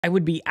I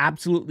would be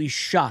absolutely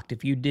shocked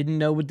if you didn't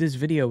know what this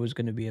video was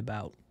going to be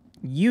about.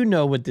 You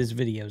know what this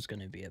video is going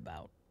to be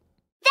about.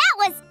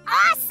 That was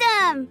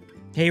awesome!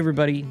 Hey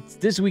everybody, it's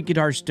This Week at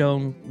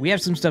Hearthstone. We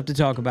have some stuff to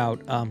talk about.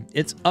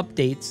 It's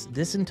updates.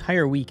 This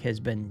entire week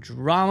has been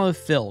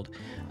drama-filled.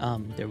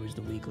 There was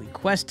the weekly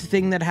quest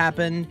thing that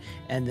happened,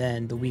 and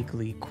then the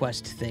weekly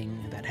quest thing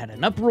that had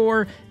an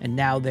uproar, and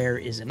now there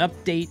is an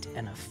update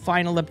and a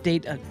final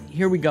update.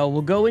 Here we go.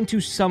 We'll go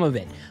into some of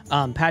it.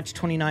 Patch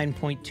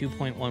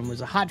 29.2.1 was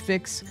a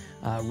hotfix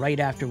right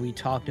after we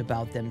talked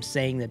about them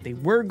saying that they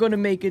were going to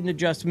make an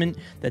adjustment,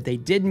 that they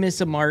did miss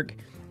a mark,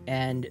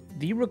 and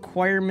the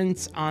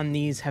requirements on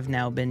these have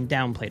now been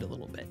downplayed a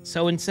little bit.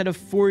 So instead of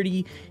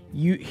 40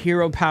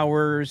 hero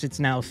powers, it's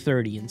now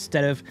 30.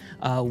 Instead of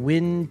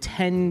win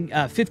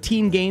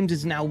 15 games,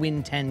 it's now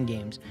win 10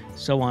 games,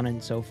 so on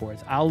and so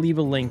forth. I'll leave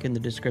a link in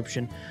the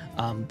description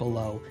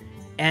below.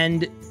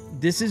 And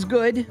this is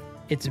good.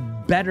 It's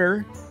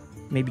better.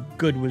 Maybe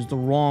good was the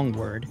wrong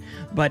word,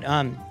 but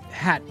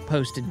Hat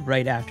posted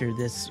right after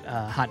this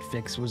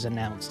hotfix was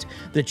announced.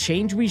 The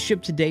change we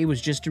shipped today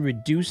was just to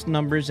reduce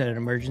numbers at an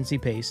emergency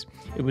pace.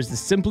 It was the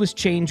simplest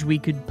change we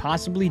could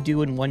possibly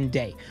do in one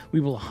day.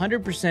 We will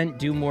 100%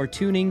 do more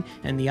tuning,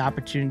 and the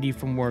opportunity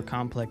for more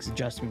complex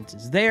adjustments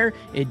is there.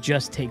 It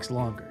just takes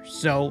longer.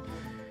 So,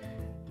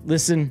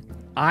 listen,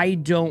 I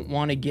don't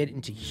want to get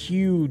into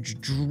huge,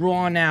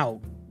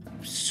 drawn-out,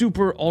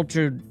 super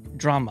ultra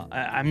drama.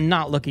 I'm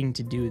not looking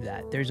to do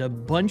that. There's a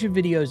bunch of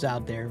videos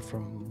out there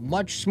from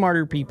much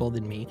smarter people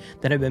than me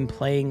that have been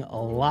playing a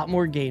lot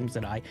more games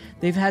than I.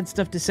 They've had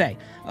stuff to say.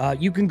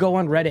 You can go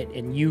on Reddit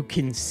and you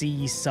can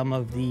see some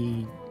of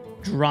the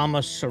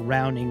drama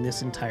surrounding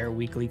this entire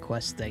weekly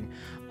quest thing.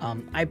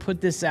 I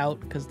put this out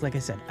because, like I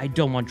said, I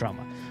don't want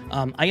drama.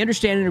 I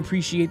understand and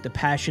appreciate the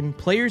passion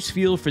players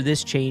feel for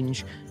this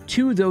change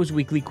to those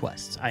weekly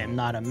quests. I am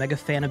not a mega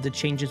fan of the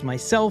changes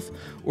myself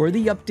or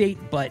the update,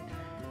 but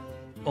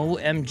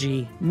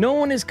OMG, no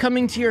one is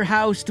coming to your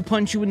house to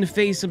punch you in the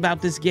face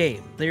about this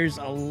game. There's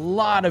a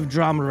lot of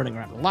drama running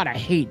around, a lot of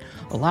hate,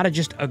 a lot of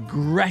just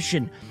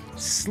aggression,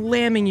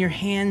 slamming your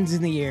hands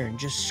in the air and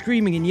just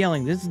screaming and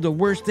yelling. This is the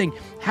worst thing.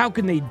 How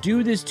can they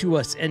do this to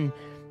us? And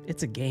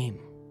it's a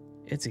game.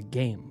 It's a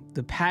game.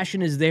 The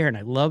passion is there, and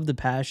I love the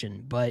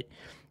passion, but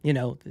you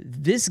know,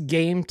 this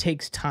game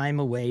takes time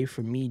away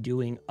from me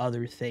doing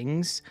other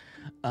things,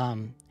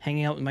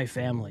 hanging out with my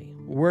family,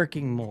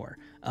 working more.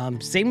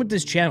 Same with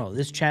this channel.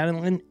 This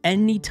channel, and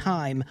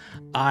anytime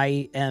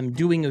I am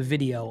doing a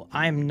video,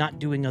 I'm not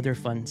doing other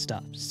fun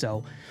stuff.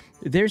 So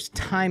there's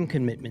time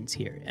commitments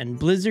here, and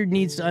Blizzard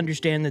needs to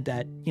understand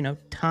that you know,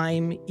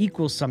 time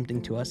equals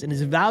something to us and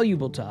is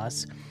valuable to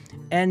us,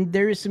 and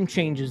there is some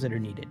changes that are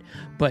needed.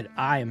 But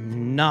I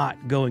am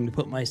not going to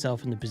put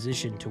myself in the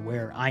position to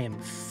where I am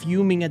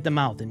fuming at the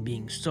mouth and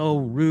being so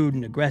rude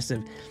and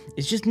aggressive.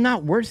 It's just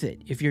not worth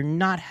it. If you're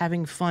not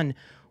having fun,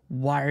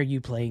 why are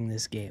you playing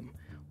this game?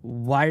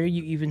 Why are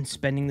you even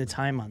spending the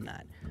time on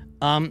that?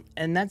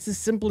 And that's the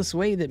simplest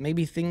way that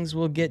maybe things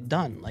will get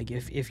done. Like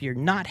if you're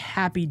not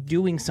happy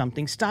doing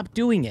something, stop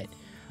doing it.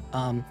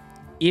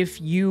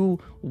 If you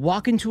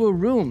walk into a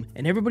room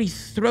and everybody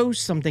throws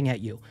something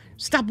at you,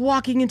 stop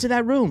walking into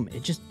that room.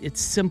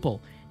 It's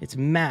simple. It's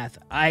math.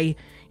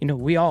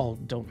 We all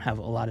don't have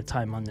a lot of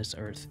time on this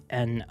earth.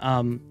 And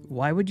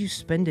why would you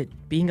spend it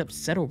being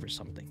upset over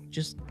something?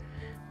 Just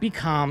be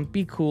calm,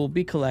 be cool,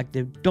 be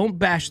collective. Don't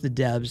bash the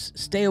devs.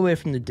 Stay away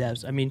from the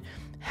devs. I mean,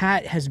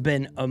 Hat has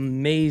been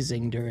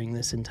amazing during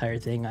this entire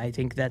thing. I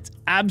think that's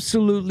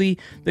absolutely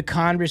the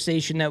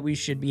conversation that we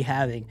should be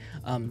having.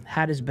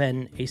 Hat has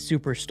been a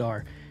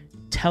superstar,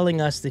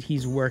 telling us that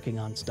he's working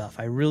on stuff.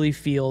 I really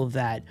feel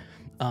that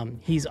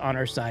he's on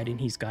our side and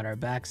he's got our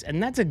backs,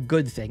 and that's a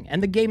good thing.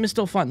 And the game is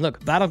still fun.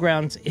 Look,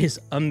 Battlegrounds is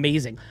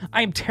amazing.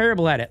 I am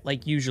terrible at it,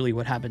 like usually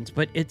what happens,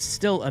 but it's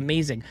still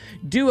amazing.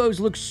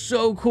 Duos look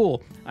so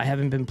cool. I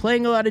haven't been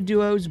playing a lot of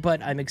duos,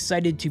 but I'm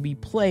excited to be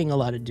playing a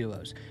lot of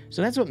duos.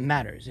 So that's what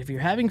matters. If you're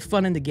having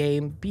fun in the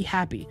game, be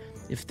happy.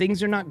 If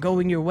things are not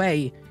going your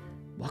way,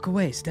 walk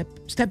away. Step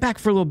back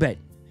for a little bit.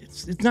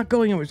 It's not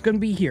going anywhere. It's going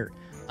to be here.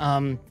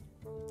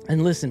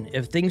 And listen,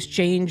 if things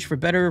change for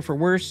better or for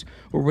worse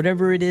or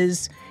whatever it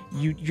is,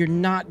 you're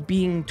not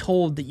being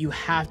told that you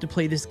have to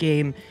play this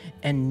game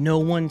and no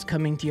one's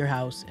coming to your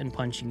house and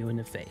punching you in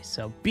the face.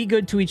 So be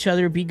good to each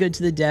other, be good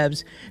to the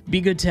devs,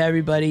 be good to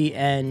everybody,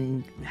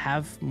 and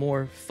have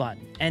more fun.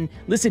 And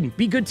listen,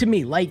 be good to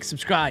me. Like,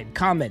 subscribe,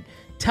 comment.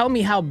 Tell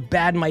me how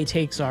bad my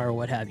takes are or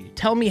what have you.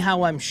 Tell me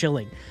how I'm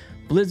shilling.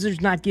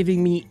 Blizzard's not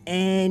giving me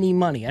any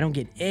money. I don't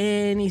get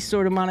any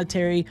sort of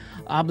monetary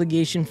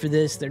obligation for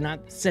this. They're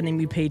not sending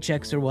me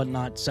paychecks or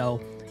whatnot.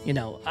 So, you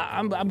know,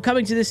 I'm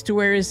coming to this to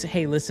where is,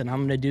 hey, listen, I'm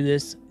going to do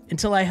this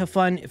until I have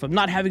fun. If I'm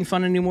not having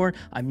fun anymore,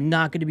 I'm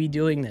not going to be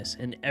doing this.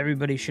 And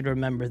everybody should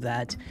remember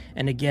that.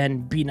 And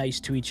again, be nice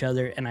to each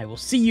other. And I will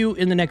see you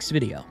in the next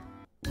video.